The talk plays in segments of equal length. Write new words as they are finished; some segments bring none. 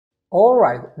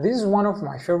Alright, this is one of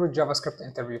my favorite JavaScript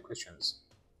interview questions.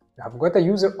 You have got a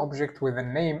user object with a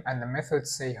name and the method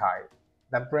say hi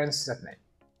that prints that name.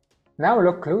 Now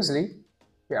look closely,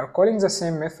 we are calling the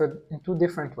same method in two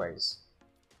different ways.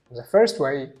 The first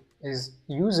way is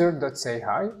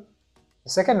user.sayHi. The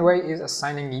second way is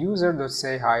assigning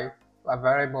user.sayHi to a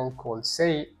variable called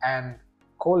say and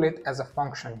call it as a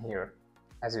function here,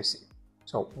 as you see.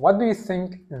 So what do you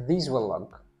think these will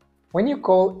log? When you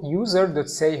call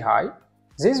user.sayHi,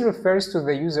 this refers to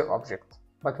the user object,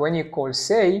 but when you call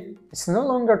say, it's no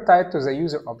longer tied to the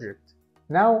user object.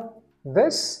 Now,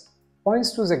 this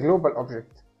points to the global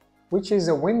object, which is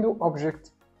a window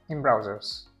object in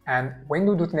browsers, and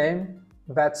window.name,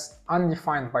 that's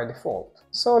undefined by default.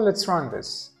 So let's run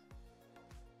this.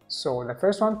 So the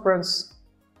first one prints,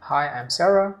 hi, I'm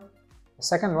Sarah. The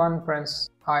second one prints,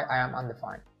 hi, I am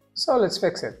undefined. So let's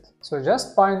fix it. So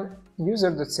just bind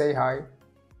user.sayHi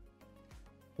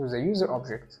to the user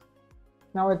object.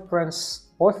 Now it prints,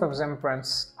 both of them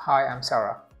prints, hi, I'm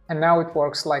Sarah. And now it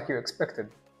works like you expected.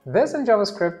 This in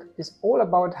JavaScript is all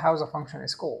about how the function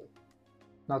is called,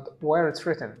 not where it's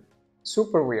written.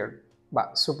 Super weird,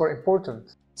 but super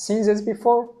important. Seen this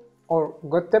before or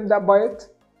got tipped up by it?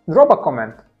 Drop a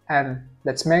comment and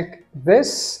let's make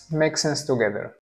this make sense together.